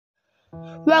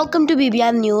Welcome to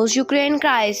BBM News. Ukraine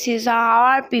crisis. How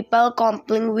are people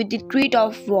coping with the threat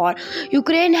of war?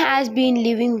 Ukraine has been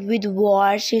living with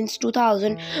war since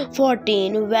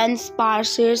 2014 when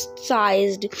sparses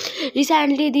sized.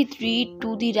 Recently, the threat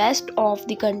to the rest of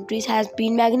the countries has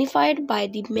been magnified by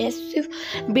the massive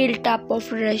build-up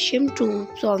of Russian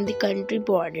troops on the country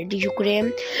border. The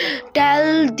Ukraine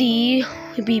tell the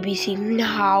BBC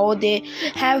how they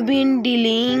have been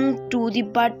dealing to the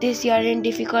but this year in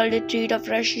difficult threat of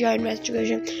Russia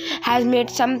investigation has made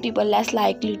some people less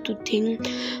likely to think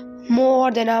more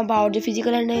than about the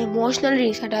physical and emotional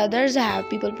risks that others have.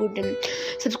 People put in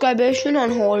subscription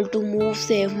on hold to move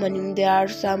save money. There are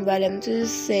some Valences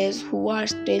says who are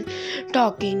still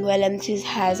talking. Valences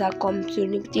has a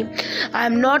community.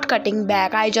 I'm not cutting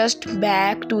back. I just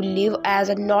back to live as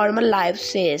a normal life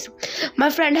says. My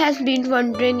friend has been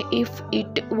wondering if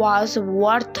it was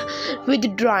worth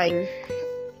withdrawing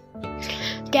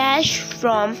cash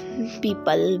from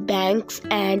people, banks,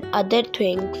 and other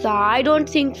things. I don't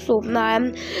think so.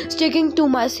 I'm sticking to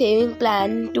my saving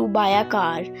plan to buy a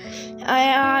car.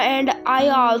 And I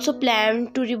also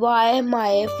plan to rebuy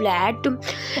my flat,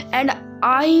 and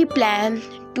I plan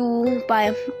to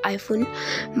buy iPhone.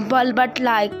 But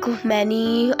like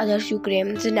many other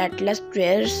Ukrainians, netless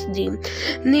players, they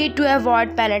need to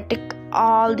avoid panic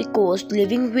all the cost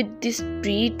living with this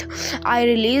street. I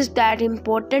realized that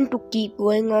important to keep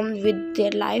going on with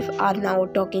their life are now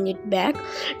talking it back.